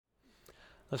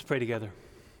Let's pray together.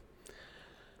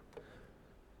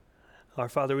 Our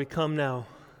Father, we come now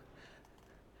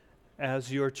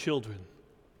as your children,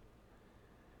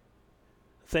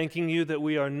 thanking you that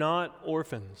we are not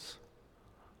orphans,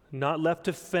 not left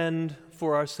to fend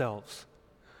for ourselves,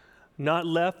 not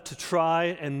left to try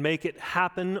and make it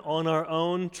happen on our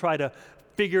own, try to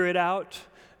figure it out,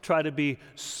 try to be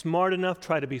smart enough,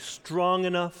 try to be strong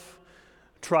enough,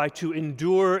 try to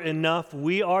endure enough.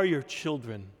 We are your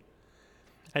children.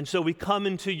 And so we come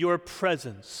into your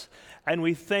presence, and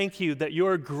we thank you that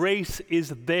your grace is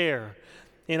there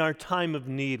in our time of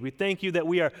need. We thank you that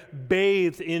we are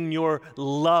bathed in your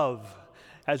love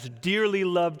as dearly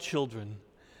loved children.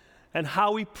 And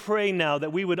how we pray now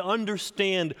that we would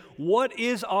understand what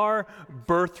is our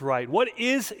birthright, what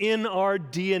is in our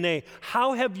DNA,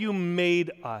 how have you made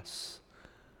us?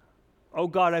 Oh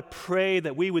God, I pray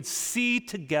that we would see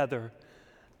together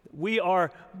we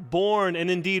are born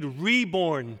and indeed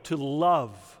reborn to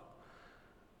love.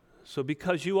 So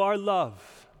because you are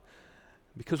love,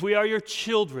 because we are your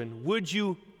children, would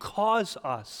you cause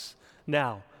us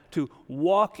now to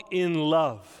walk in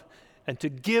love and to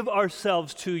give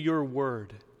ourselves to your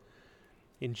word?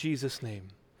 In Jesus' name,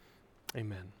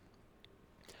 amen.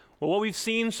 Well, what we've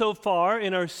seen so far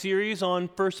in our series on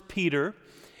 1 Peter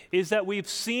is that we've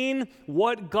seen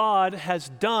what God has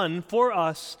done for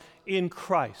us in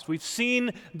Christ. We've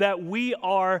seen that we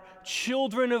are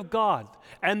children of God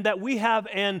and that we have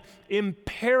an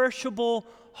imperishable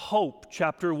hope,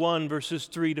 chapter 1, verses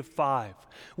 3 to 5.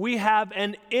 We have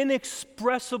an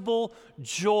inexpressible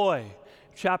joy,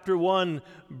 chapter 1,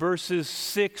 verses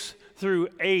 6 through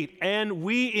 8. And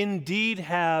we indeed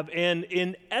have an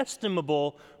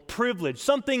inestimable privilege,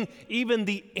 something even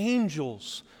the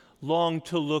angels long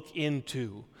to look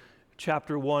into,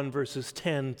 chapter 1, verses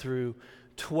 10 through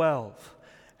 12.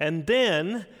 And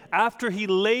then, after he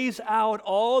lays out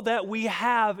all that we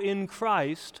have in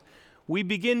Christ, we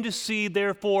begin to see,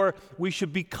 therefore, we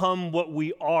should become what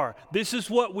we are. This is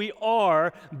what we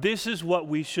are. This is what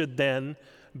we should then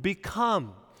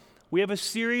become. We have a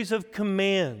series of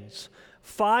commands,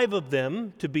 5 of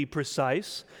them, to be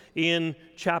precise, in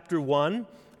chapter 1,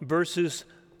 verses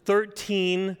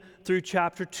 13 through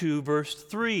chapter 2, verse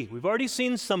 3. We've already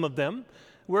seen some of them.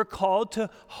 We're called to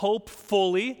hope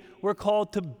fully, we're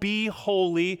called to be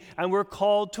holy, and we're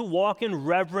called to walk in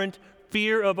reverent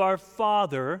fear of our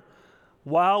Father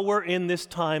while we're in this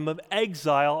time of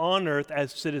exile on earth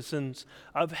as citizens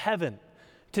of heaven.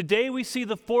 Today we see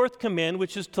the 4th command,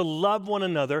 which is to love one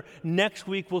another. Next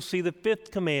week we'll see the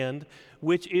 5th command,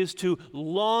 which is to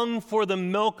long for the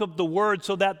milk of the word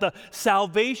so that the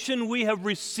salvation we have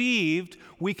received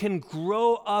we can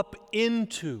grow up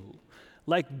into.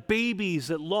 Like babies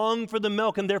that long for the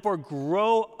milk and therefore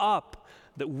grow up,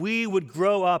 that we would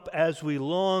grow up as we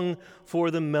long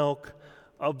for the milk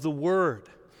of the Word.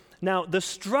 Now, the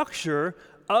structure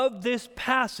of this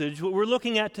passage, what we're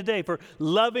looking at today for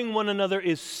loving one another,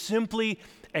 is simply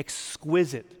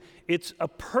exquisite. It's a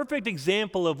perfect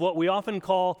example of what we often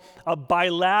call a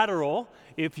bilateral.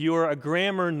 If you're a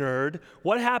grammar nerd,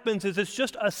 what happens is it's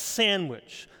just a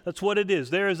sandwich. That's what it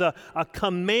is. There is a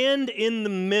command in the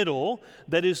middle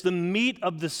that is the meat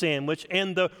of the sandwich,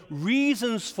 and the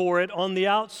reasons for it on the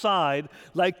outside,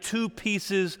 like 2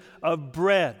 pieces of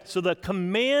bread. So the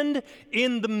command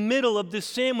in the middle of this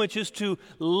sandwich is to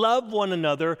love one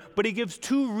another, but he gives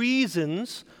 2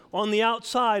 reasons on the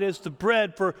outside as the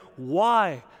bread for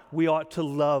why we ought to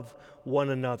love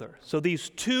one another. So these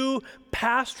 2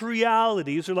 past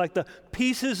realities are like the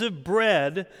pieces of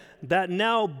bread that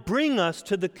now bring us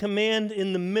to the command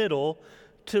in the middle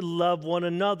to love one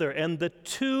another. And the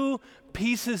 2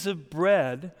 pieces of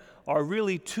bread are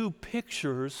really 2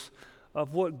 pictures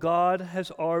of what God has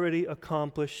already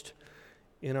accomplished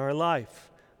in our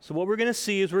life. So what we're going to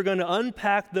see is we're going to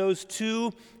unpack those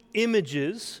 2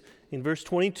 images in verse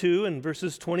 22 and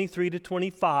verses 23 to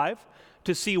 25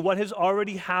 to see what has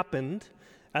already happened.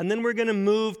 And then we're going to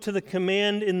move to the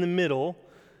command in the middle,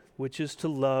 which is to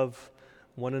love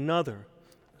one another.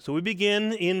 So we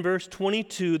begin in verse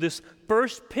 22, this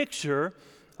first picture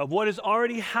of what has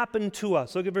already happened to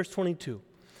us. Look at verse 22.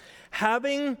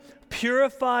 Having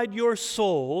purified your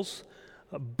souls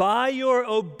by your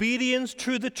obedience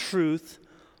to the truth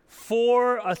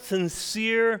for a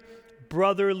sincere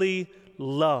brotherly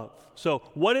love. So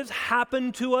what has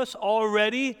happened to us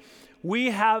already?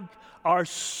 Our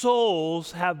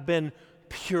souls have been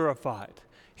purified.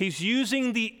 He's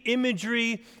using the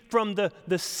imagery from the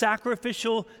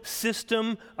sacrificial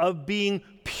system of being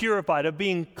purified, of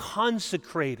being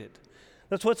consecrated.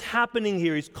 That's what's happening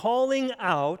here. He's calling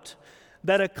out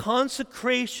that a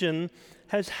consecration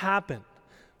has happened.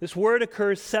 This word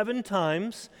occurs 7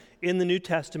 times in the New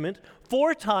Testament.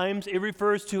 4 times it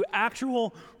refers to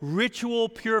actual ritual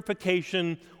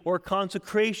purification or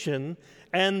consecration,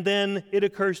 and then it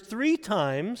occurs 3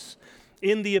 times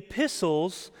in the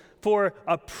epistles for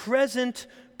a present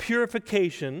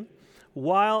purification,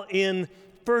 while in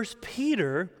 1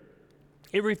 Peter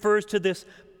it refers to this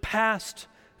past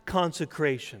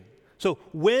consecration. So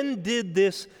when did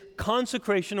this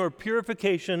consecration or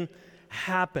purification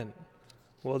happen?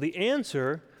 Well, the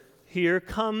answer here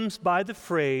comes by the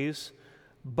phrase,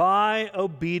 by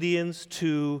obedience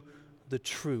to the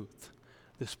truth.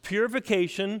 This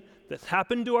purification that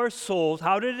happened to our souls,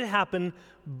 how did it happen?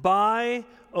 By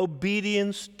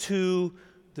obedience to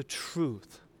the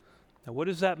truth. Now, what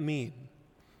does that mean?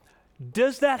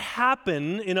 Does that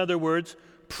happen, in other words,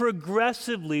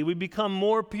 progressively we become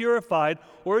more purified,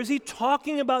 or is he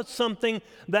talking about something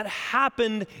that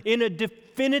happened in a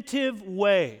definitive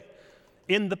way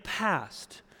in the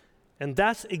past? And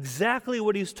that's exactly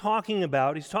what he's talking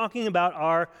about. He's talking about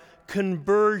our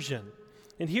conversion.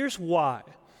 And here's why.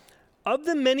 Of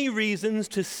the many reasons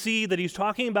to see that he's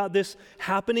talking about this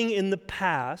happening in the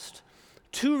past,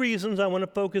 2 reasons I want to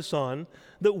focus on.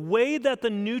 The way that the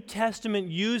New Testament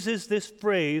uses this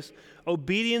phrase,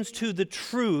 obedience to the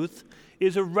truth,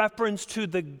 is a reference to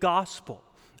the gospel.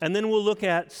 And then we'll look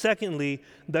at, secondly,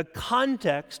 the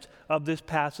context of this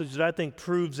passage that I think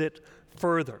proves it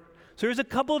further. So here's a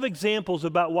couple of examples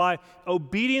about why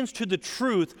obedience to the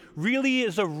truth really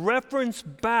is a reference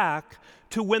back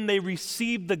to when they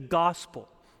received the gospel,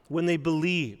 when they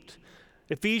believed.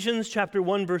 Ephesians chapter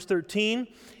 1, verse 13,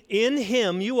 in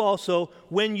him you also,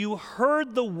 when you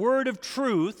heard the word of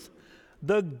truth,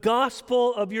 the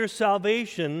gospel of your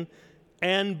salvation,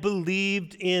 and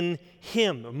believed in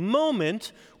him. A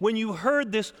moment when you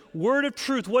heard this word of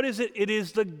truth, what is it? It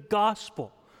is the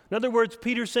gospel. In other words,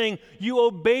 Peter's saying, you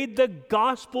obeyed the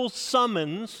gospel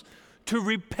summons to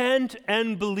repent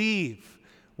and believe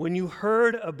when you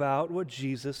heard about what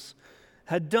Jesus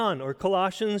had done. Or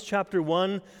Colossians chapter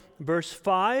 1, verse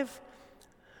 5,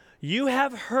 you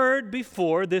have heard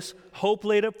before, this hope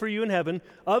laid up for you in heaven,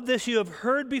 of this you have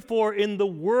heard before in the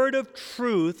word of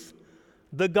truth,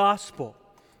 the gospel,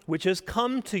 which has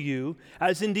come to you,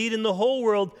 as indeed in the whole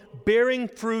world, bearing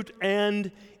fruit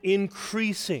and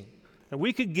increasing. And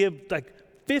we could give like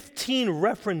 15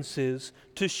 references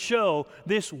to show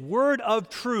this word of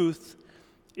truth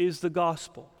is the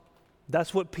gospel.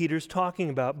 That's what Peter's talking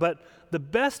about. But the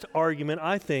best argument,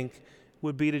 I think,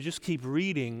 would be to just keep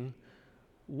reading.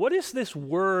 What is this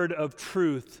word of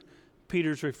truth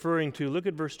Peter's referring to? Look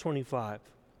at verse 25.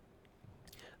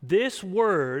 This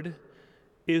word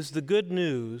is the good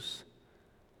news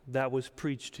that was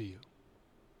preached to you.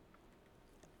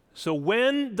 So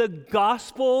when the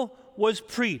gospel was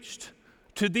preached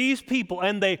to these people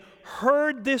and they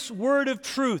heard this word of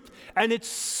truth and its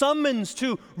summons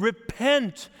to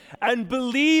repent and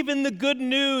believe in the good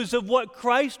news of what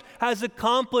Christ has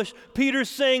accomplished, Peter's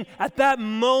saying at that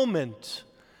moment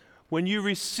when you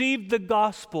received the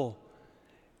gospel,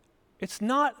 it's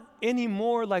not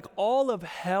anymore like all of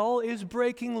hell is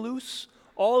breaking loose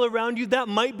all around you. That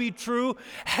might be true.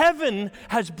 Heaven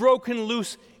has broken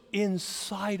loose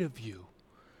inside of you.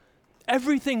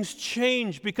 Everything's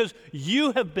changed because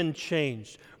you have been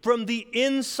changed from the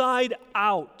inside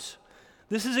out.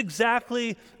 This is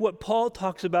exactly what Paul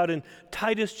talks about in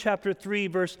Titus chapter 3,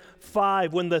 verse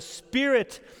 5, when the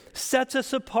Spirit sets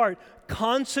us apart,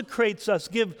 consecrates us,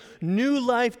 gives new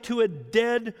life to a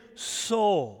dead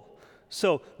soul.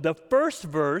 So the first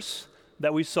verse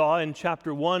that we saw in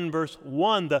chapter 1, verse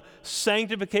 1, the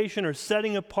sanctification or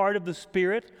setting apart of the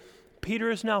Spirit,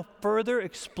 Peter is now further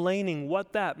explaining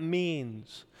what that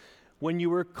means when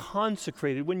you were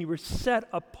consecrated, when you were set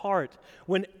apart,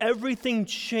 when everything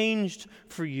changed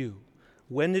for you.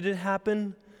 When did it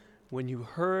happen? When you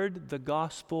heard the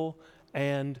gospel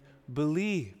and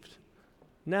believed.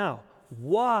 Now,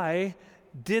 why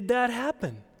did that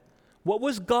happen? What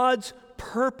was God's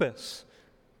purpose?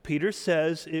 Peter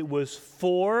says it was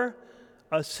for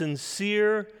a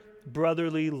sincere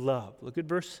brotherly love. Look at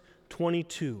verse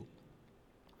 22.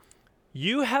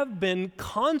 You have been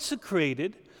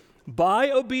consecrated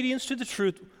by obedience to the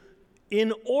truth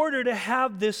in order to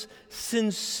have this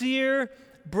sincere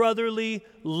brotherly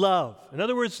love. In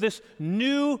other words, this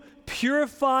new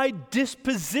purified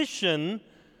disposition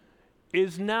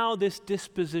is now this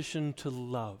disposition to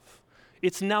love.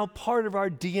 It's now part of our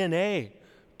DNA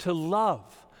to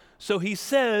love. So he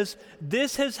says,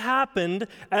 this has happened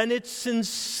and it's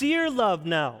sincere love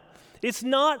now. It's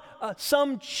not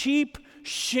some cheap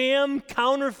sham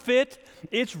counterfeit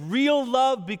It's real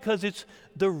love because it's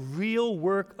the real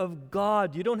work of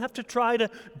God. You don't have to try to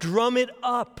drum it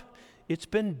up. It's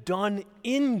been done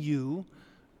in you,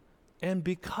 and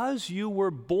because you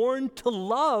were born to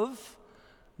love,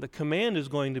 the command is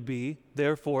going to be,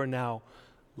 therefore now,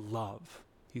 love.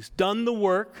 He's done the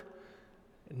work,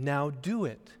 now do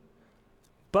it.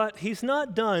 But he's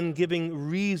not done giving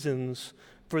reasons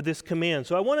for this command.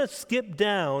 So I want to skip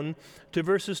down to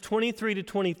verses 23 to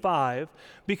 25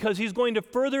 because he's going to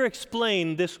further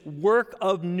explain this work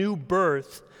of new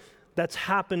birth that's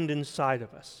happened inside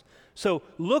of us. So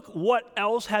look what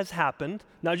else has happened.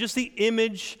 Now just the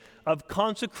image of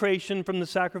consecration from the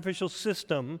sacrificial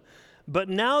system, but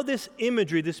now this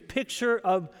imagery, this picture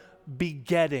of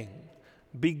begetting,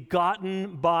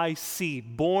 begotten by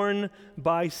seed, born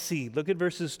by seed. Look at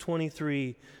verses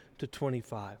 23 to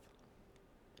 25.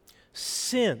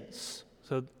 Since,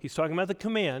 so he's talking about the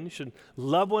command, you should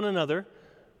love one another.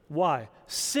 Why?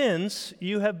 Since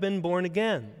you have been born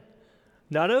again,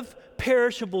 not of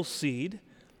perishable seed,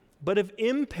 but of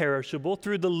imperishable,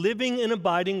 through the living and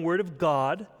abiding word of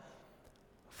God.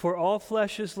 For all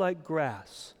flesh is like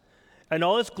grass, and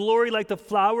all its glory like the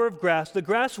flower of grass. The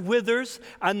grass withers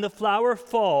and the flower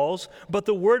falls, but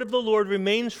the word of the Lord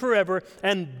remains forever.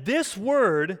 And this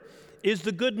word is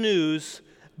the good news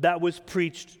that was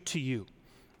preached to you.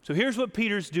 So here's what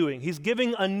Peter's doing. He's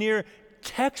giving a near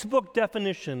textbook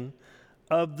definition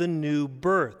of the new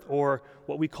birth, or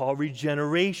what we call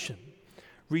regeneration.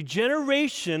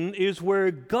 Regeneration is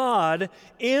where God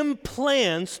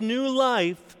implants new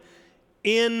life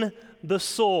in the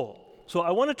soul. So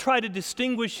I want to try to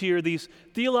distinguish here these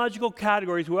theological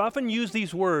categories. We often use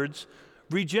these words,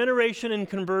 regeneration and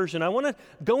conversion. I want to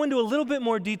go into a little bit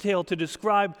more detail to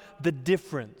describe the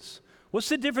difference. What's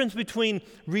the difference between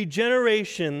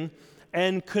regeneration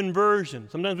and conversion?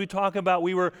 Sometimes we talk about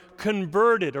we were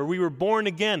converted or we were born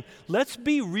again. Let's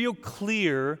be real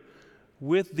clear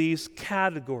with these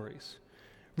categories.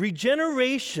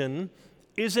 Regeneration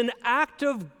is an act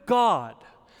of God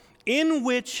in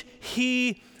which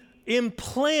He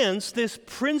implants this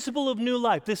principle of new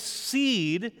life, this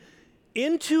seed,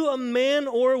 into a man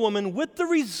or a woman with the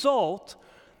result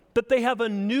that they have a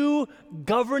new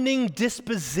governing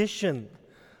disposition,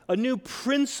 a new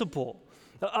principle,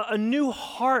 a new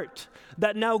heart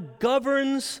that now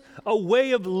governs a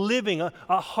way of living,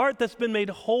 a heart that's been made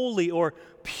holy or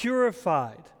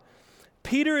purified.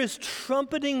 Peter is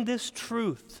trumpeting this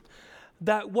truth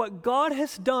that what God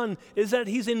has done is that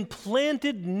He's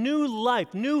implanted new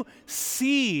life, new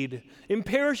seed,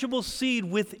 imperishable seed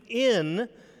within,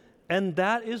 and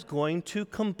that is going to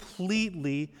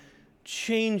completely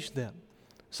change them.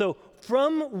 So,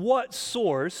 from what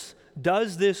source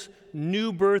does this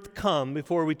new birth come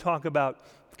before we talk about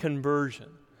conversion?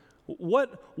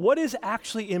 What is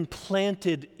actually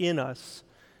implanted in us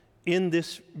in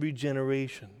this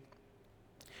regeneration?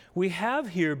 We have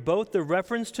here both the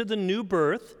reference to the new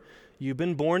birth, you've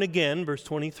been born again, verse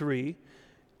 23,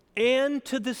 and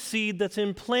to the seed that's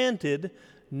implanted,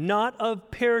 not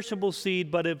of perishable seed,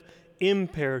 but of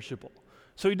imperishable.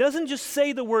 So he doesn't just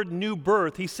say the word new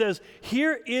birth. He says,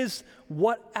 here is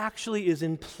what actually is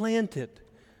implanted.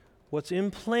 What's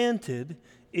implanted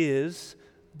is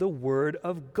the Word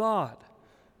of God.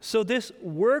 So this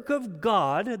work of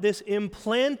God, this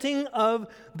implanting of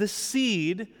the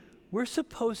seed, we're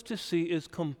supposed to see is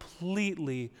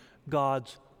completely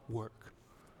God's work.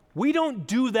 We don't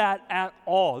do that at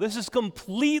all. This is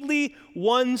completely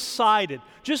one-sided.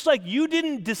 Just like you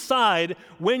didn't decide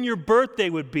when your birthday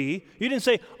would be. You didn't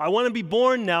say, I want to be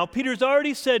born now. Peter's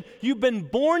already said, you've been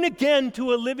born again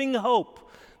to a living hope.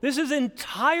 This is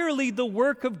entirely the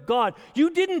work of God.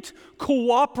 You didn't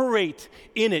cooperate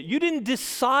in it. You didn't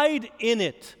decide in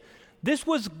it. This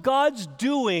was God's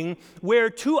doing, where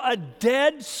to a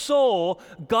dead soul,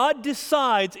 God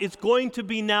decides it's going to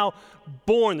be now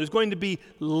born. There's going to be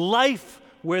life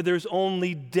where there's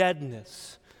only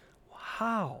deadness.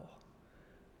 How?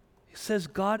 He says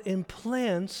God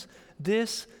implants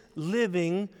this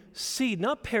living seed,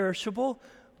 not perishable,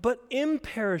 but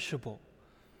imperishable.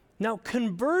 Now,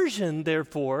 conversion,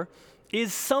 therefore,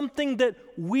 is something that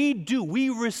we do. We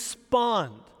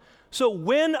respond. So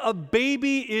when a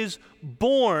baby is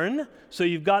born, so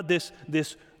you've got this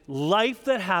life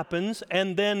that happens,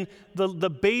 and then the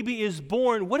baby is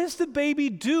born, what does the baby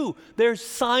do? There's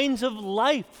signs of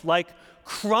life, like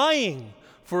crying,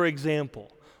 for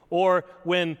example. Or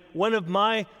when one of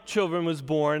my children was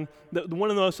born, one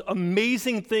of the most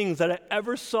amazing things that I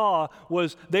ever saw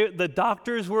was the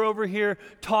doctors were over here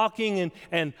talking,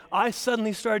 and I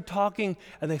suddenly started talking,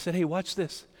 and they said, hey, watch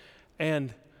this.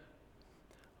 And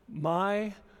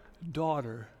my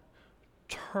daughter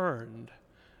turned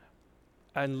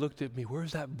and looked at me.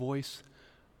 Where's that voice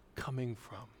coming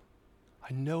from?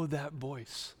 I know that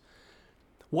voice.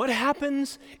 What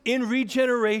happens in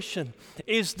regeneration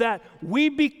is that we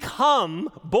become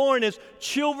born as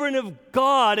children of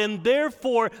God, and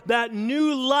therefore that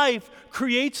new life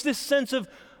creates this sense of,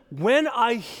 when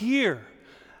I hear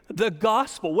the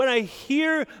gospel, when I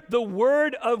hear the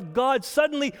word of God,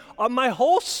 suddenly my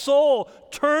whole soul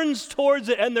turns towards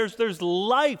it, and there's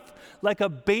life, like a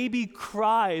baby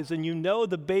cries and you know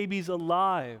the baby's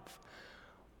alive.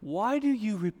 Why do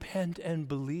you repent and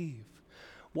believe?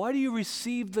 Why do you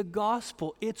receive the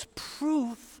gospel? It's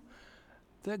proof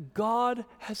that God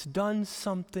has done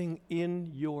something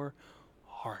in your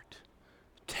heart.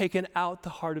 Taken out the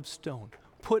heart of stone,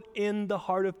 put in the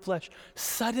heart of flesh.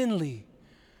 Suddenly,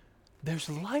 there's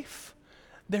life.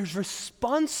 There's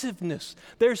responsiveness.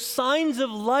 There's signs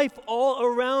of life all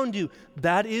around you.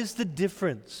 That is the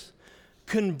difference.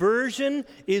 Conversion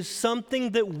is something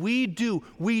that we do.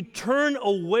 We turn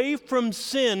away from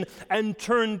sin and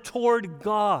turn toward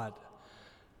God.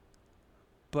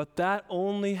 But that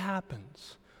only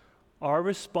happens, our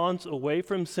response away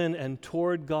from sin and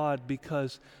toward God,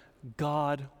 because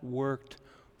God worked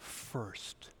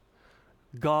first.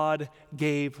 God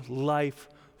gave life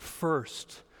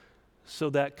first. So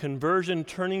that conversion,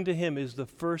 turning to Him, is the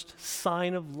first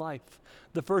sign of life,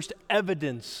 the first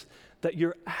evidence that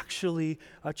you're actually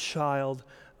a child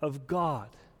of God.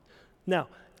 Now,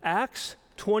 Acts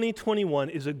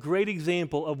 20:21 is a great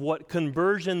example of what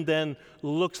conversion then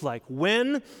looks like.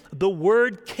 When the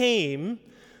word came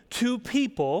to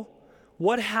people,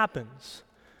 what happens?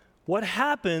 What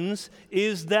happens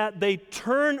is that they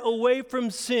turn away from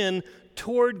sin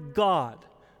toward God,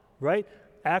 right?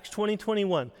 Acts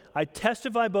 20:21. I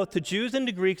testify both to Jews and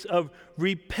to Greeks of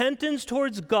repentance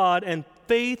towards God and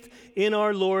faith in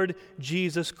our Lord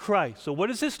Jesus Christ. So what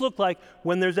does this look like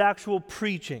when there's actual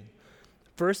preaching?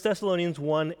 1 Thessalonians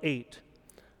 1:8.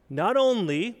 Not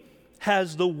only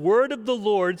has the word of the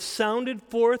Lord sounded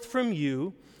forth from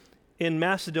you in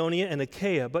Macedonia and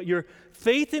Achaia, but your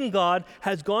faith in God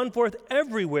has gone forth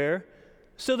everywhere,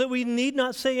 so that we need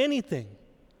not say anything.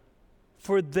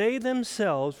 For they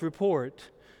themselves report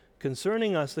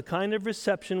concerning us the kind of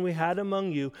reception we had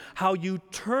among you, how you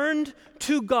turned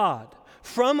to God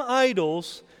from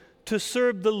idols to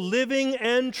serve the living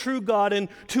and true God, and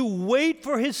to wait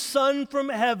for His Son from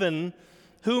heaven,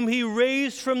 whom He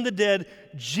raised from the dead,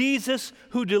 Jesus,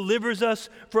 who delivers us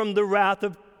from the wrath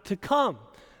to come.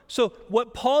 So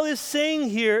what Paul is saying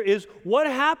here is what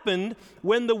happened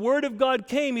when the Word of God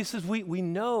came. He says, we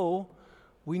know,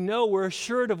 we're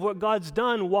assured of what God's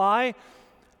done. Why?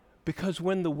 Because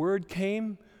when the Word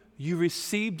came, you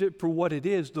received it for what it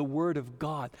is, the Word of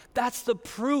God. That's the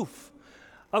proof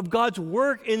of God's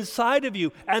work inside of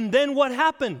you. And then what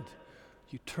happened?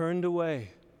 You turned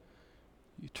away.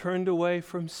 You turned away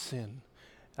from sin,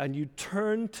 and you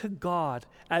turned to God.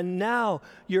 And now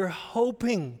you're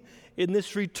hoping in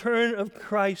this return of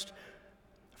Christ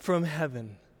from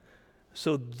heaven.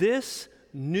 So this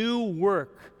new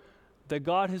work that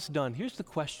God has done, here's the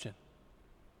question.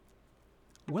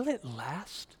 Will it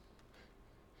last?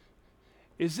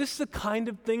 Is this the kind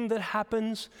of thing that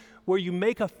happens where you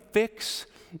make a fix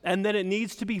and then it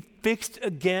needs to be fixed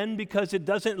again because it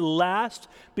doesn't last,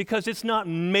 because it's not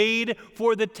made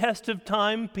for the test of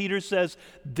time? Peter says,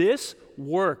 this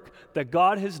work that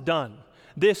God has done,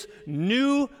 this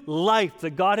new life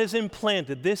that God has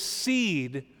implanted, this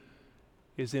seed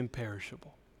is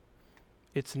imperishable.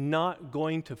 It's not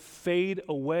going to fade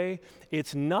away.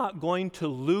 It's not going to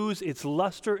lose its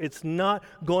luster. It's not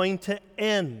going to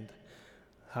end.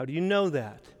 How do you know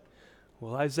that?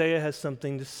 Well, Isaiah has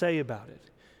something to say about it.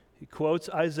 He quotes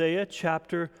Isaiah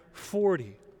chapter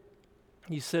 40.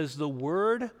 He says, the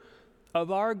word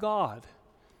of our God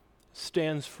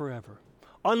stands forever.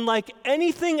 Unlike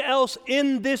anything else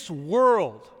in this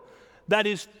world that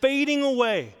is fading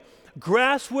away,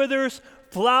 grass withers,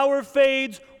 flower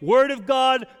fades, word of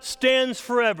God stands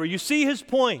forever. You see his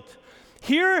point.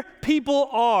 Here people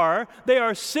are, they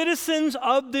are citizens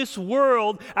of this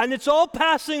world, and it's all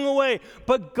passing away.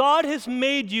 But God has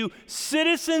made you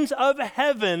citizens of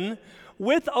heaven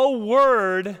with a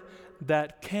word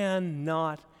that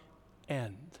cannot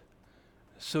end.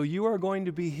 So you are going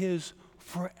to be His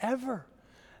forever.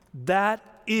 That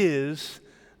is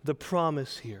the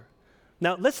promise here.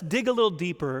 Now let's dig a little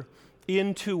deeper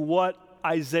into what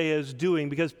Isaiah is doing,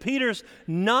 because Peter's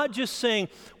not just saying,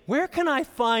 where can I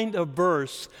find a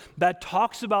verse that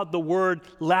talks about the word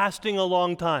lasting a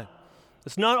long time?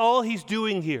 That's not all he's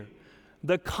doing here.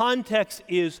 The context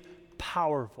is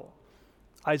powerful.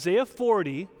 Isaiah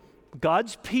 40,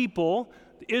 God's people,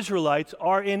 the Israelites,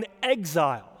 are in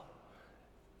exile.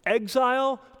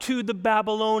 Exile to the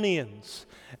Babylonians.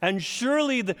 And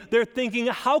surely they're thinking,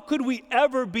 how could we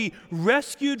ever be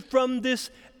rescued from this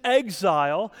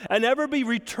exile and ever be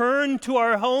returned to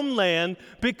our homeland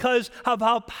because of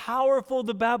how powerful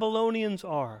the Babylonians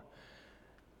are?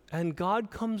 And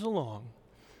God comes along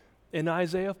in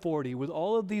Isaiah 40 with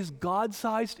all of these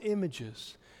God-sized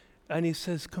images, and he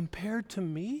says, compared to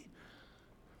me,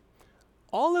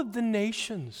 all of the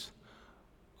nations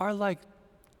are like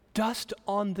dust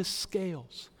on the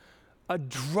scales, a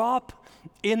drop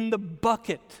in the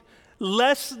bucket,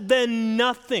 less than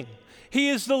nothing. He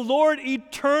is the Lord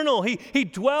eternal. He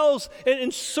dwells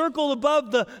encircled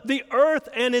above the earth,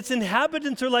 and its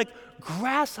inhabitants are like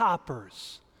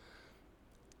grasshoppers.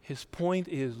 His point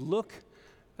is, look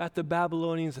at the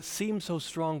Babylonians that seem so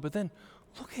strong, but then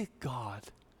look at God.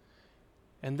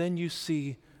 And then you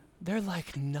see they're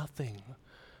like nothing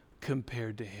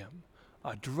compared to him.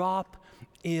 A drop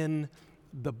in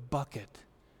the bucket.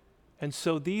 And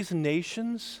so these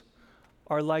nations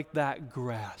are like that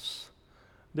grass.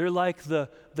 They're like the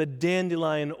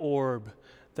dandelion orb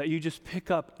that you just pick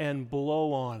up and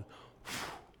blow on,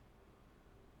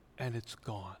 and it's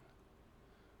gone.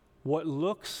 What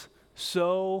looks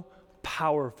so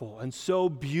powerful and so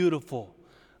beautiful,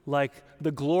 like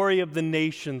the glory of the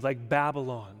nations, like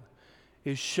Babylon,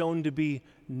 is shown to be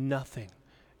nothing.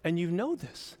 And you know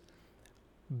this.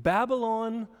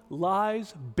 Babylon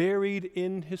lies buried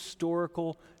in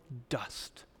historical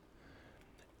dust.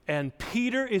 And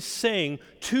Peter is saying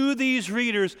to these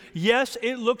readers, yes,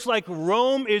 it looks like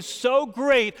Rome is so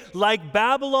great, like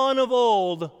Babylon of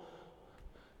old,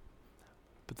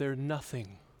 but they're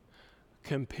nothing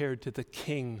compared to the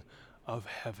King of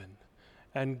heaven.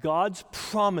 And God's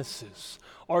promises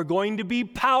are going to be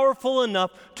powerful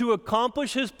enough to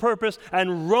accomplish his purpose,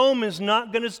 and Rome is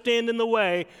not going to stand in the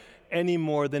way any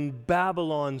more than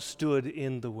Babylon stood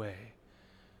in the way.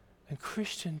 And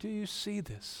Christian, do you see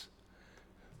this?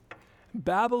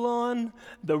 Babylon,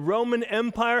 the Roman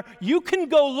Empire, you can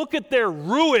go look at their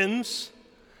ruins,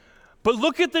 but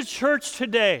look at the church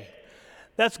today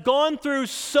that's gone through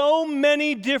so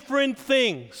many different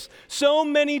things, so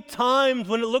many times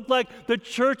when it looked like the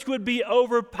church would be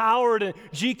overpowered. And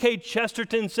G.K.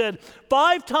 Chesterton said,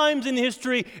 5 times in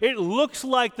history, it looks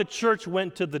like the church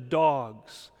went to the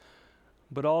dogs.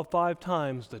 But all 5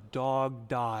 times, the dog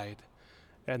died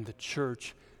and the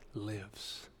church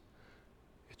lives.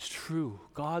 It's true.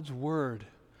 God's word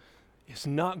is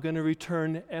not going to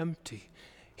return empty.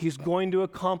 He's going to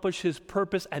accomplish his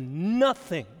purpose, and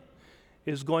nothing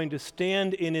is going to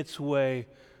stand in its way,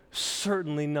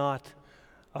 certainly not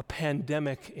a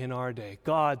pandemic in our day.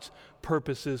 God's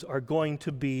purposes are going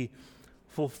to be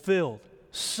fulfilled.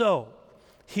 So,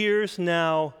 here's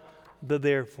now the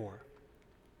therefore.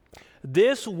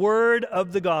 This word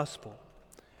of the gospel,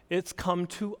 it's come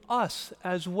to us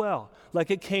as well, like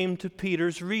it came to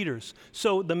Peter's readers.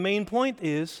 So the main point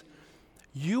is,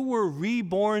 you were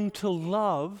reborn to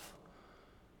love,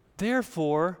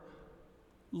 therefore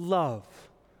love.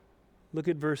 Look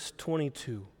at verse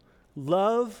 22.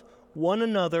 Love one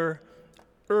another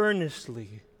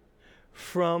earnestly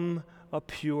from a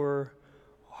pure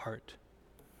heart.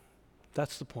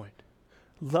 That's the point.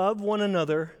 Love one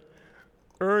another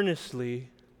earnestly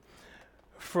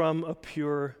from a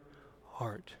pure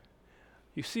heart.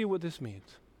 You see what this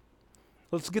means?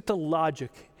 Let's get the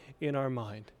logic in our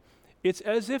mind. It's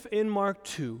as if in Mark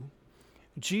 2,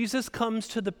 Jesus comes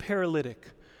to the paralytic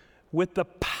with the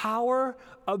power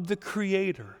of the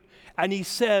Creator, and he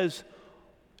says,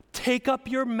 take up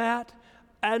your mat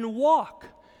and walk.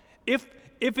 If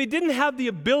he didn't have the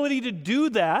ability to do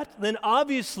that, then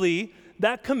obviously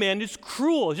that command is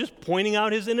cruel. It's just pointing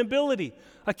out his inability.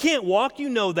 I can't walk, you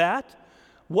know that.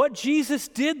 What Jesus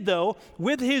did, though,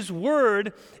 with his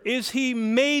word, is he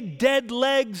made dead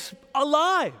legs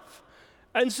alive.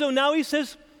 And so now he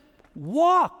says,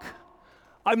 walk.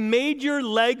 I made your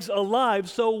legs alive,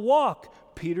 so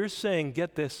walk. Peter's saying,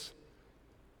 get this.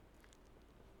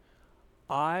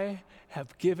 I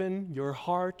have given your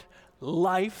heart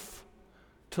life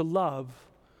to love,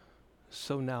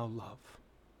 so now love.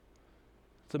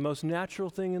 It's the most natural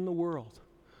thing in the world.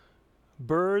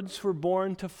 Birds were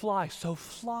born to fly, so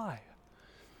fly.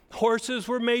 Horses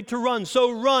were made to run,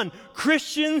 so run.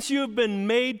 Christians, you have been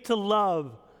made to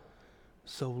love,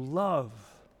 so love.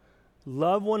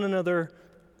 Love one another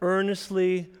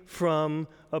earnestly from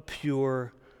a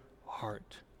pure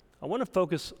heart. I want to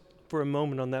focus for a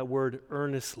moment on that word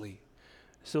earnestly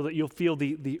so that you'll feel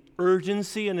the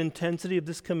urgency and intensity of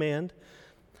this command.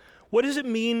 What does it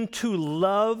mean to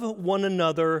love one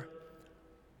another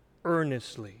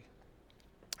earnestly?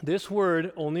 This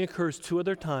word only occurs 2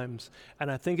 other times,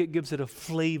 and I think it gives it a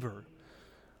flavor.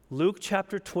 Luke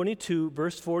chapter 22,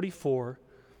 verse 44.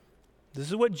 This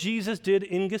is what Jesus did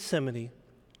in Gethsemane.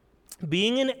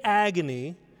 Being in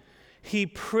agony, he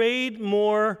prayed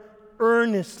more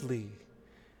earnestly,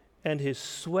 and his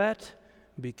sweat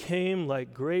became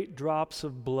like great drops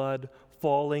of blood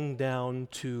falling down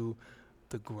to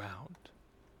the ground.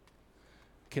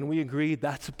 Can we agree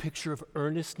that's a picture of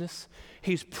earnestness?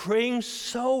 He's praying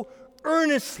so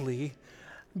earnestly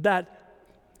that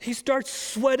he starts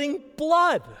sweating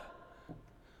blood.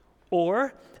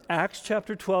 Or Acts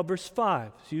chapter 12, verse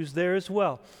 5. It's used there as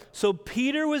well. So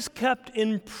Peter was kept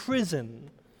in prison,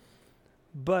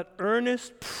 but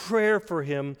earnest prayer for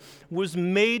him was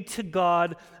made to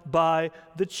God by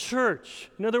the church.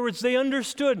 In other words, they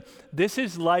understood this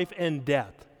is life and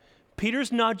death.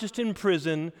 Peter's not just in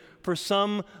prison for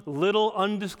some little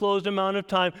undisclosed amount of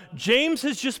time. James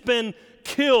has just been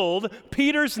killed.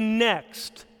 Peter's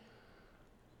next.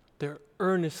 They're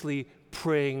earnestly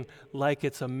praying like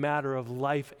it's a matter of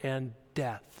life and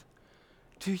death.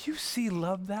 Do you see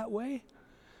love that way?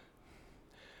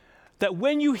 That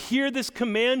when you hear this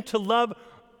command to love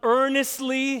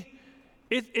earnestly,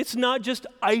 it's not just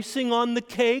icing on the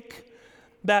cake.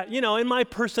 That, in my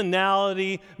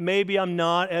personality, maybe I'm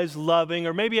not as loving,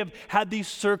 or maybe I've had these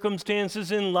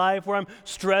circumstances in life where I'm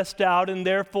stressed out, and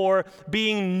therefore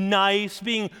being nice,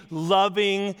 being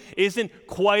loving isn't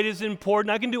quite as important.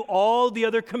 I can do all the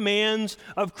other commands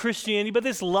of Christianity, but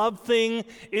this love thing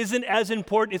isn't as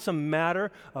important. It's a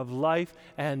matter of life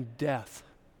and death.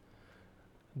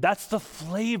 That's the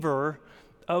flavor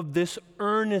of this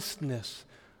earnestness.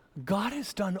 God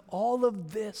has done all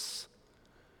of this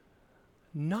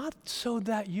not so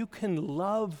that you can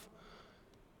love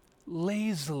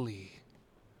lazily,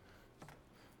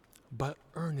 but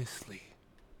earnestly.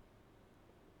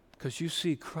 Because you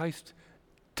see, Christ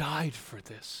died for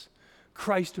this.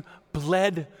 Christ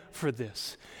bled for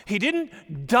this. He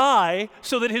didn't die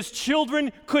so that his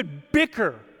children could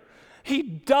bicker. He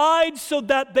died so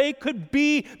that they could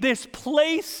be this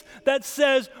place that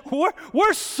says,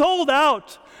 we're sold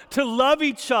out to love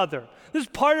each other. This is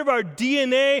part of our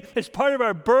DNA. It's part of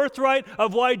our birthright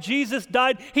of why Jesus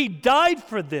died. He died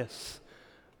for this.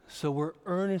 So we're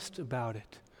earnest about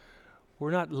it.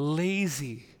 We're not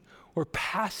lazy or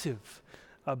passive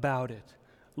about it.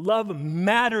 Love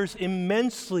matters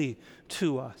immensely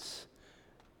to us.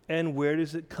 And where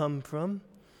does it come from?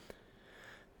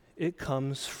 It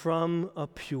comes from a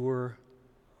pure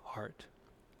heart.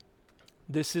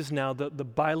 This is now the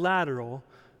bilateral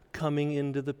coming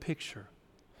into the picture.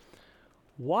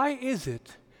 Why is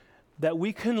it that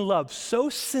we can love so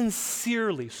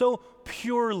sincerely, so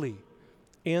purely?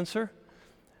 Answer,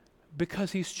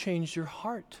 because he's changed your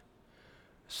heart.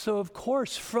 So of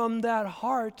course, from that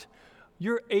heart,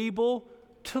 you're able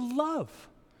to love.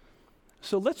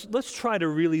 So let's try to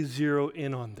really zero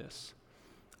in on this.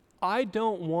 I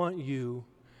don't want you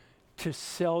to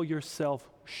sell yourself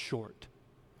short,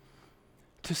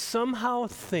 to somehow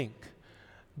think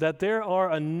that there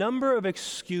are a number of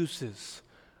excuses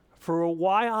for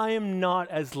why I am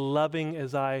not as loving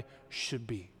as I should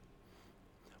be.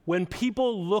 When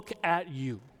people look at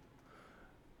you,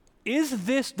 is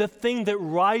this the thing that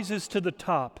rises to the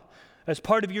top as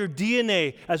part of your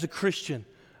DNA as a Christian?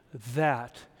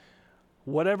 That,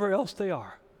 whatever else they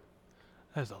are,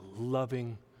 as a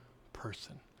loving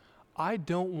person. I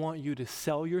don't want you to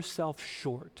sell yourself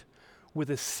short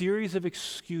with a series of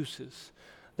excuses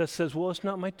that says, well, it's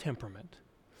not my temperament.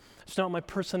 It's not my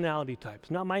personality type.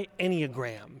 It's not my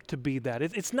Enneagram to be that.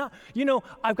 It's not,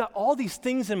 I've got all these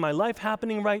things in my life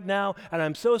happening right now, and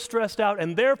I'm so stressed out,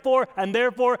 and therefore,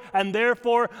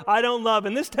 I don't love.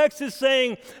 And this text is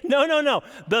saying, no.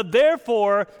 The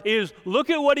therefore is, look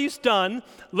at what he's done.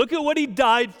 Look at what he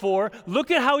died for.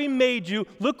 Look at how he made you.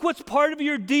 Look what's part of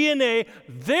your DNA.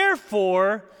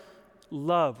 Therefore,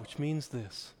 love, which means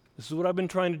this. This is what I've been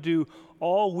trying to do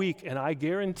all week, and I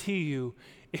guarantee you,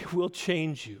 it will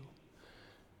change you.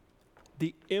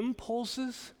 The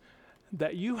impulses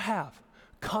that you have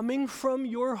coming from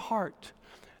your heart,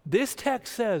 this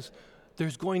text says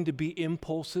there's going to be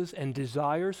impulses and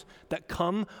desires that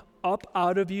come up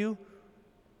out of you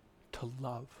to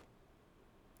love.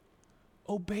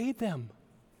 Obey them.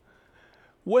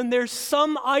 When there's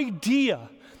some idea,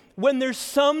 when there's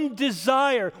some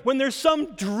desire, when there's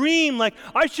some dream, like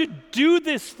I should do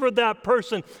this for that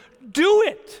person, do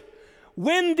it.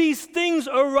 When these things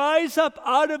arise up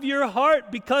out of your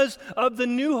heart because of the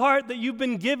new heart that you've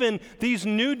been given, these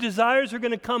new desires are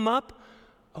going to come up.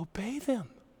 Obey them.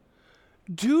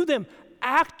 Do them.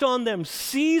 Act on them.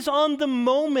 Seize on the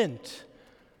moment.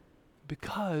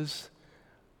 Because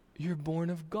you're born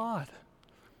of God.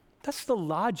 That's the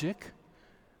logic.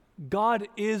 God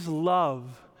is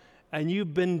love, and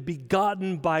you've been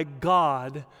begotten by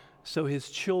God, so his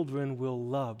children will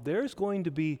love. There's going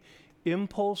to be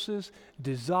impulses,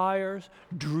 desires,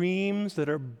 dreams that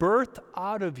are birthed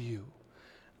out of you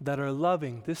that are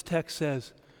loving. This text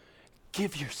says,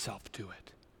 give yourself to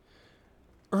it.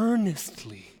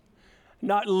 Earnestly,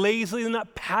 not lazily,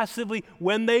 not passively.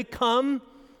 When they come,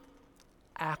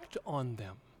 act on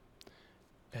them.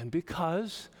 And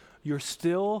because you're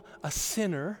still a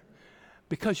sinner,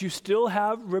 because you still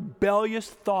have rebellious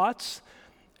thoughts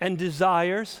and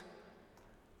desires,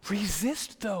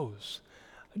 resist those.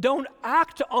 Don't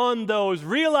act on those.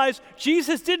 Realize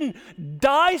Jesus didn't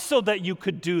die so that you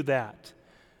could do that.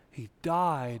 He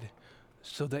died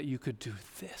so that you could do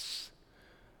this,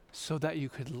 so that you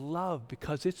could love,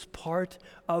 because it's part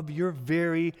of your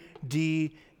very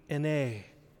DNA.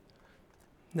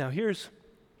 Now, here's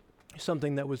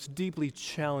something that was deeply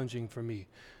challenging for me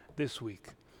this week.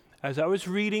 As I was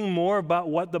reading more about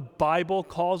what the Bible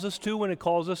calls us to when it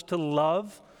calls us to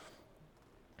love,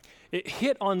 it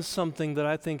hit on something that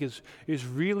I think is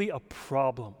really a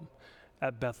problem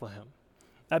at Bethlehem.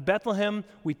 At Bethlehem,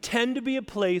 we tend to be a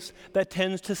place that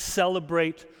tends to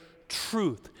celebrate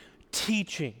truth,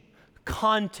 teaching,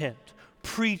 content,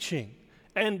 preaching.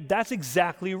 And that's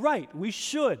exactly right. We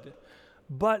should.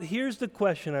 But here's the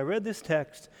question. I read this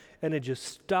text, and it just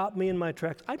stopped me in my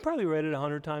tracks. I probably read it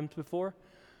 100 times before.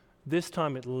 This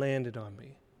time it landed on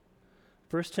me.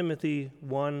 1 Timothy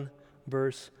 1,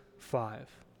 verse 5.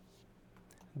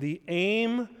 The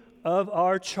aim of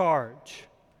our charge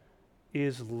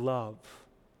is love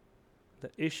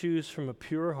that issues from a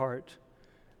pure heart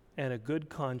and a good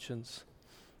conscience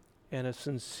and a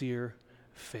sincere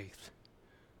faith.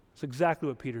 That's exactly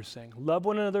what Peter's saying. Love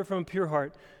one another from a pure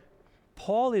heart.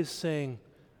 Paul is saying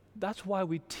that's why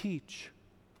we teach.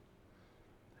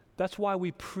 That's why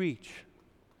we preach.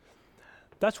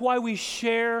 That's why we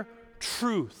share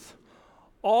truth.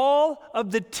 All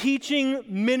of the teaching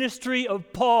ministry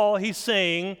of Paul, he's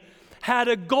saying, had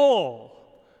a goal,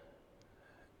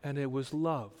 and it was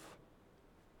love.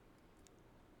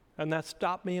 And that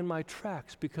stopped me in my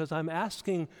tracks, because I'm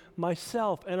asking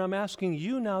myself, and I'm asking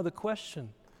you now the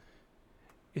question,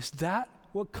 is that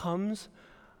what comes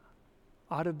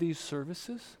out of these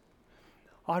services,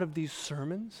 out of these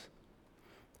sermons?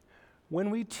 When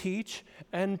we teach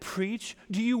and preach,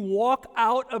 do you walk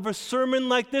out of a sermon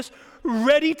like this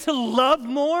ready to love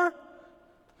more?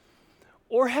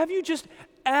 Or have you just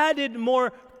added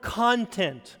more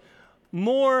content,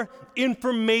 more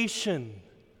information?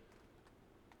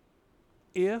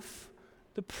 If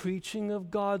the preaching of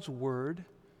God's word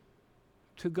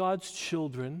to God's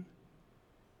children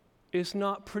is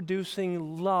not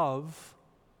producing love,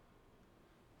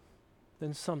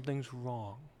 then something's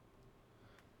wrong.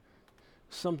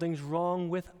 Something's wrong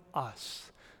with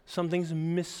us. Something's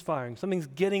misfiring. Something's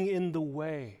getting in the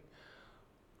way.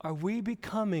 Are we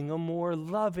becoming a more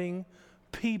loving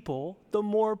people the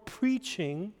more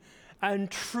preaching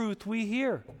and truth we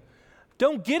hear?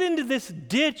 Don't get into this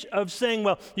ditch of saying,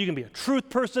 well, you can be a truth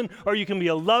person or you can be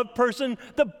a love person.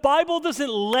 The Bible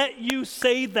doesn't let you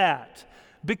say that,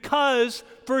 because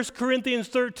 1 Corinthians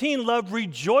 13, love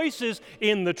rejoices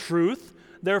in the truth.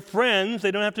 They're friends. They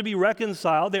don't have to be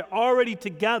reconciled. They're already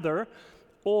together.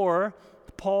 Or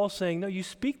Paul saying, no, you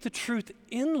speak the truth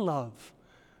in love.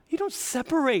 You don't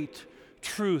separate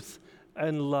truth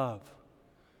and love.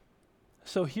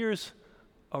 So here's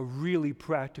a really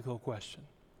practical question.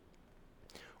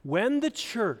 When the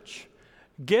church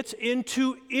gets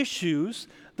into issues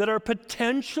that are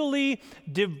potentially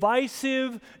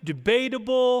divisive,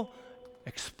 debatable,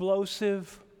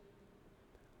 explosive,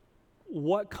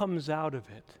 what comes out of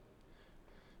it?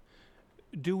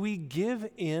 Do we give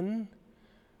in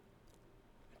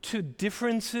to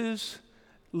differences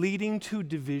leading to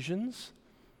divisions?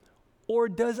 Or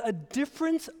does a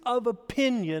difference of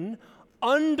opinion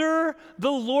under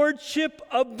the lordship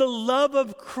of the love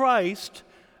of Christ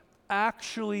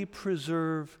actually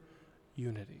preserve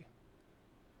unity?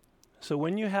 So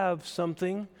when you have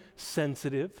something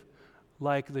sensitive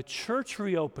like the church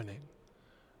reopening,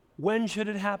 when should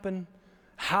it happen?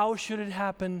 How should it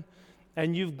happen?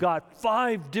 And you've got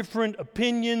 5 different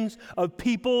opinions of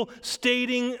people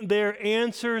stating their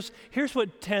answers. Here's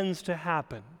what tends to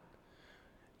happen.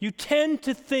 You tend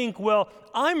to think, well,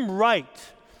 I'm right.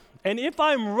 And if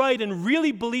I'm right and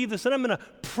really believe this, then I'm going to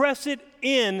press it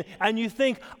in. And you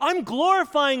think, I'm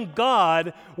glorifying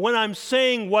God when I'm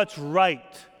saying what's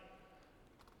right.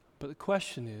 But the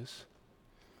question is,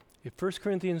 if 1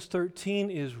 Corinthians 13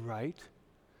 is right,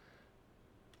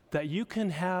 that you can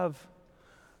have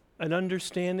an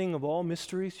understanding of all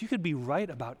mysteries. You could be right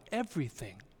about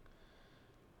everything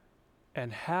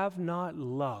and have not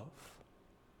love.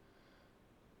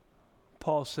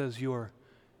 Paul says you're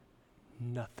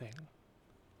nothing.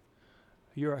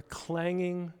 You're a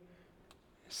clanging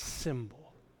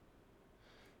cymbal.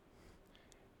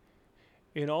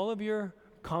 In all of your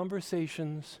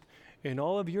conversations, in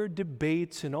all of your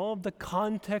debates, in all of the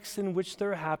contexts in which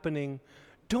they're happening,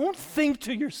 don't think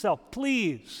to yourself,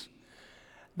 please,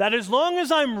 that as long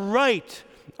as I'm right,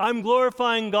 I'm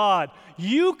glorifying God.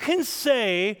 You can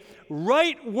say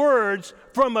right words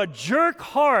from a jerk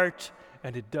heart,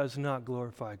 and it does not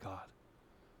glorify God.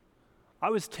 I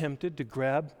was tempted to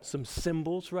grab some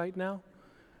cymbals right now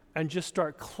and just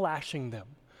start clashing them.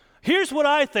 Here's what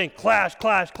I think. Clash,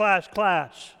 clash, clash,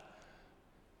 clash.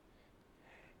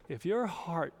 If your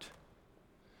heart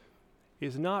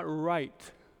is not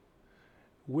right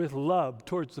with love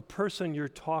towards the person you're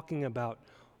talking about,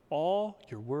 all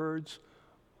your words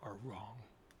are wrong.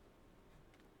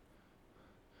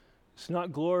 It's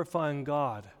not glorifying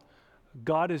God.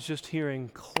 God is just hearing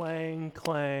clang,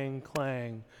 clang,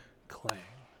 clang, clang.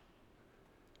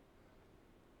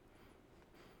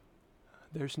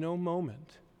 There's no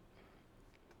moment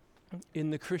in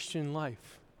the Christian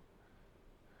life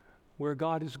where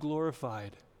God is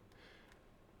glorified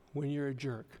when you're a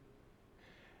jerk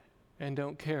and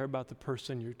don't care about the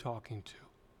person you're talking to.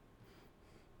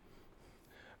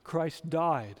 Christ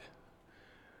died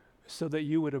so that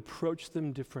you would approach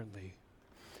them differently,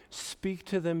 speak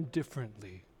to them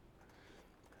differently.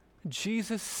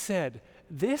 Jesus said,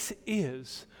 this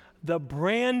is the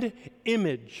brand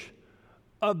image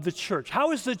of the church.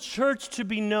 How is the church to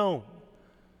be known?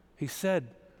 He said,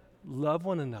 love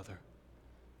one another.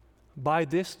 By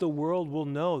this the world will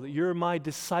know that you're my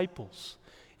disciples.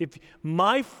 If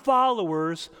my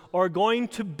followers are going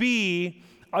to be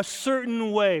a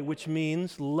certain way, which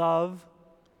means love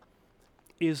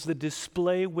is the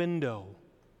display window.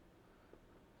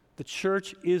 The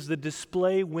church is the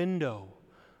display window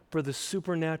for the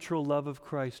supernatural love of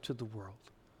Christ to the world.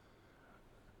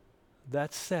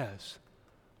 That says,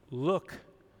 look,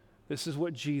 this is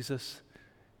what Jesus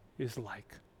is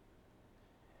like.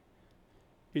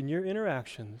 In your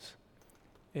interactions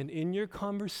and in your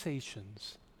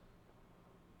conversations,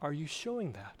 are you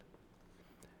showing that?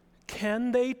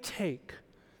 Can they take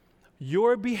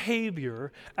your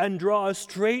behavior and draw a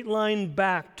straight line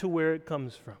back to where it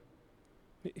comes from?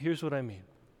 Here's what I mean.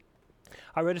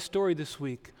 I read a story this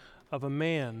week of a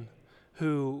man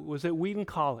who was at Wheaton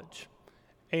College,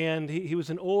 and he was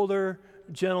an older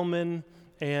gentleman,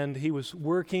 and he was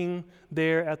working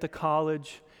there at the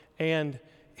college, and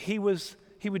he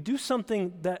would do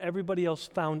something that everybody else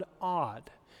found odd.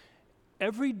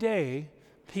 Every day,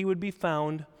 he would be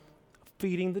found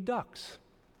feeding the ducks,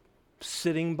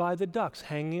 sitting by the ducks,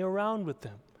 hanging around with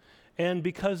them. And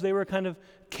because they were kind of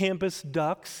campus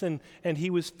ducks and he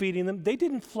was feeding them, they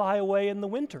didn't fly away in the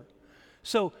winter.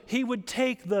 So he would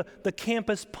take the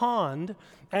campus pond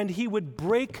and he would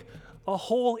break a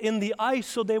hole in the ice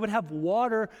so they would have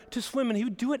water to swim in. He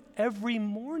would do it every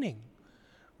morning.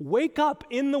 Wake up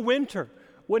in the winter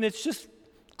when it's just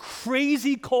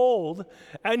crazy cold,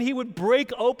 and he would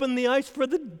break open the ice for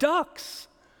the ducks.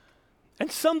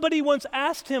 And somebody once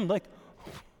asked him, like,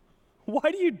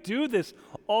 why do you do this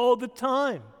all the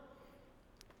time?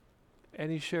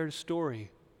 And he shared a story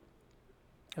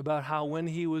about how when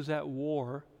he was at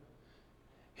war,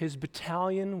 his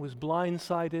battalion was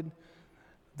blindsided,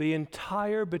 the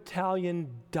entire battalion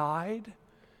died,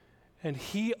 and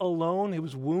he alone, he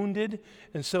was wounded.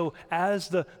 And so as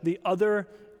the other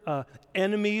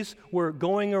enemies were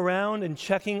going around and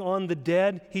checking on the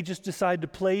dead, he just decided to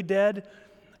play dead.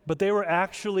 But they were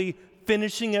actually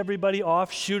finishing everybody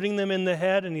off, shooting them in the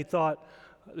head, and he thought,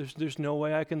 there's no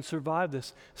way I can survive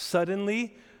this.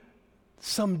 Suddenly,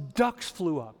 some ducks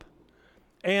flew up.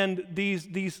 And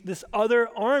this other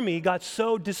army got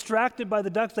so distracted by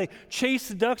the ducks, they chased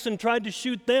the ducks and tried to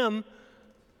shoot them.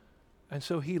 And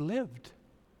so he lived.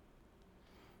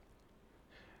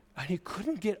 And he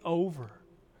couldn't get over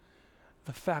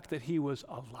the fact that he was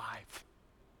alive.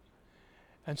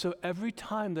 And so every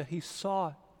time that he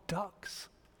saw ducks,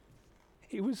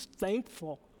 he was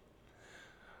thankful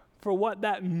for what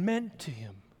that meant to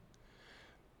him.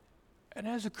 And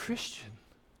as a Christian,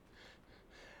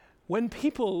 when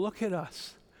people look at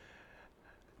us,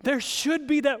 there should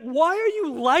be that, why are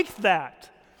you like that?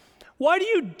 Why do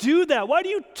you do that? Why do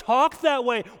you talk that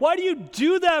way? Why do you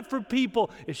do that for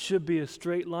people? It should be a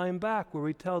straight line back where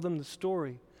we tell them the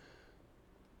story.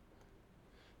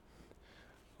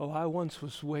 Oh, I once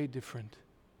was way different.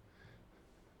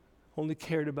 only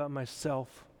cared about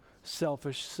myself,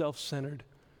 selfish, self-centered.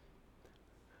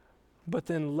 But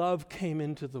then love came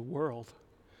into the world,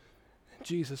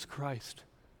 Jesus Christ.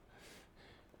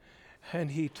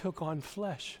 And he took on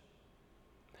flesh.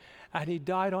 And he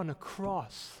died on a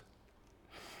cross.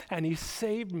 And he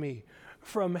saved me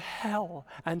from hell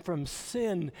and from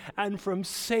sin and from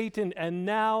Satan. And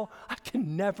now I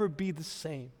can never be the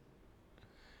same.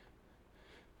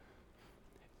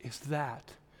 Is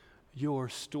that your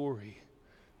story?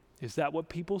 Is that what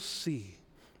people see?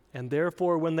 And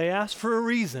therefore, when they ask for a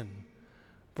reason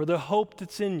for the hope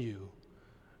that's in you,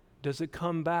 does it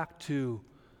come back to,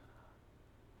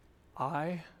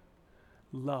 I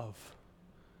love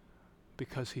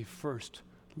because he first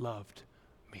loved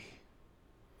me?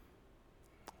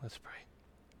 Let's pray.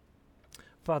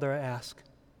 Father, I ask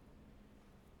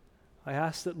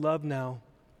that love now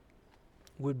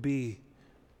would be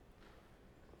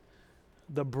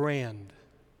the brand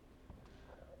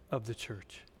of the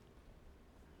church,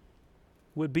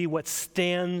 would be what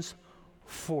stands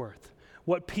forth,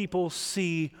 what people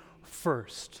see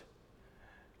first,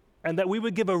 and that we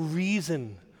would give a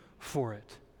reason for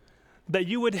it, that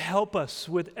you would help us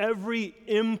with every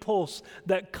impulse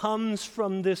that comes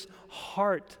from this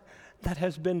heart that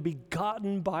has been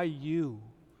begotten by you.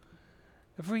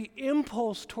 Every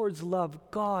impulse towards love,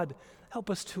 God, help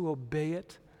us to obey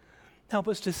it. Help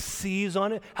us to seize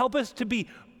on it. Help us to be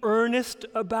earnest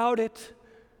about it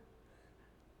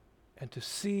and to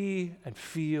see and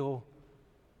feel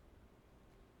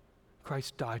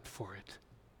Christ died for it.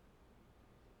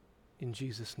 In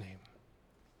Jesus' name,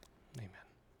 amen.